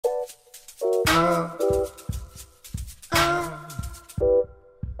My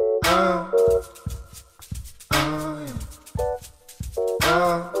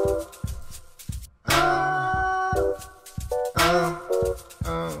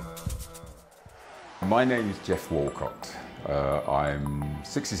name is Geoff Walcott. I'm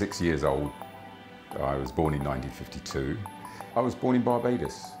 66 years old. I was born in 1952. I was born in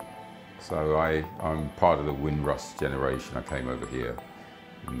Barbados, so I'm part of the Windrush generation. I came over here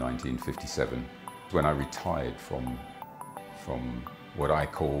in 1957 when I retired from what I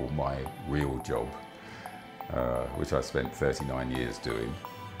call my real job, which I spent 39 years doing.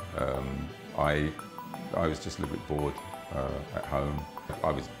 I was just a little bit bored at home.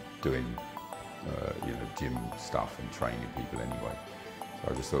 I was doing gym stuff and training people anyway.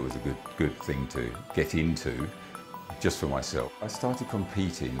 So I just thought it was a good thing to get into just for myself. I started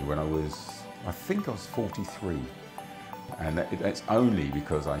competing when I think I was 43. And that's only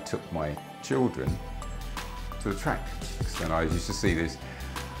because I took my children to the track. And I used to see these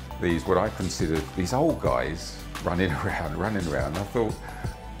what I considered these old guys running around. I thought,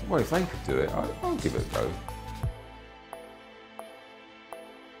 well, if they could do it, I'll give it a go.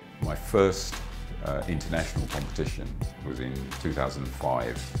 My first international competition was in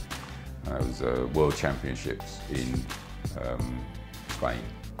 2005. It was World Championships in Spain.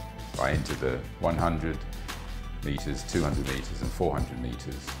 I entered the 100 metres, 200 metres and 400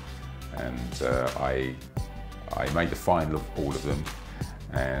 metres, and I made the final of all of them,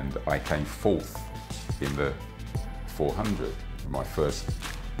 and I came fourth in the 400, my first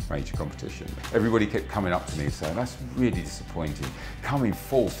major competition. Everybody kept coming up to me and saying, that's really disappointing. Coming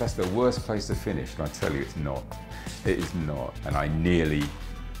fourth, that's the worst place to finish. And I tell you, it's not. It is not. And I nearly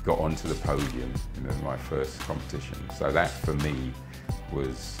got onto the podium in my first competition. So that, for me,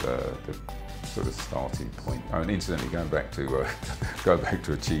 was the sort of starting point. Oh, and incidentally, going back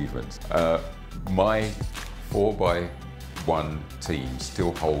to achievements, my 4x1 team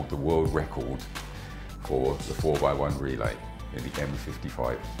still hold the world record for the 4x1 relay in the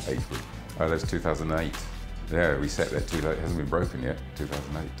M55 age group. Oh, that's 2008. Yeah, we set that. It hasn't been broken yet.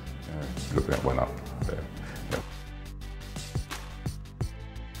 2008. Look that one up there. Yeah.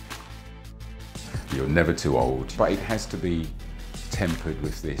 You're never too old, but it has to be tempered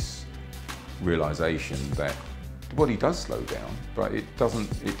with this realization that the body does slow down, but it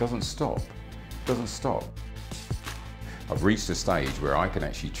doesn't stop. It doesn't stop. I've reached a stage where I can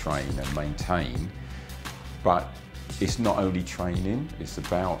actually train and maintain, but it's not only training, it's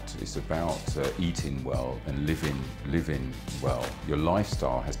about eating well and living well. Your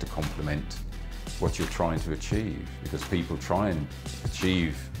lifestyle has to complement what you're trying to achieve, because people try and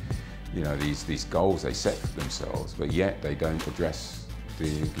achieve these goals they set for themselves, but yet they don't address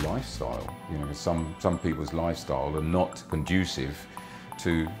the lifestyle. Some people's lifestyle are not conducive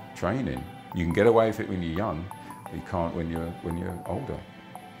to training. You can get away with it when you're young, but you can't when you're older.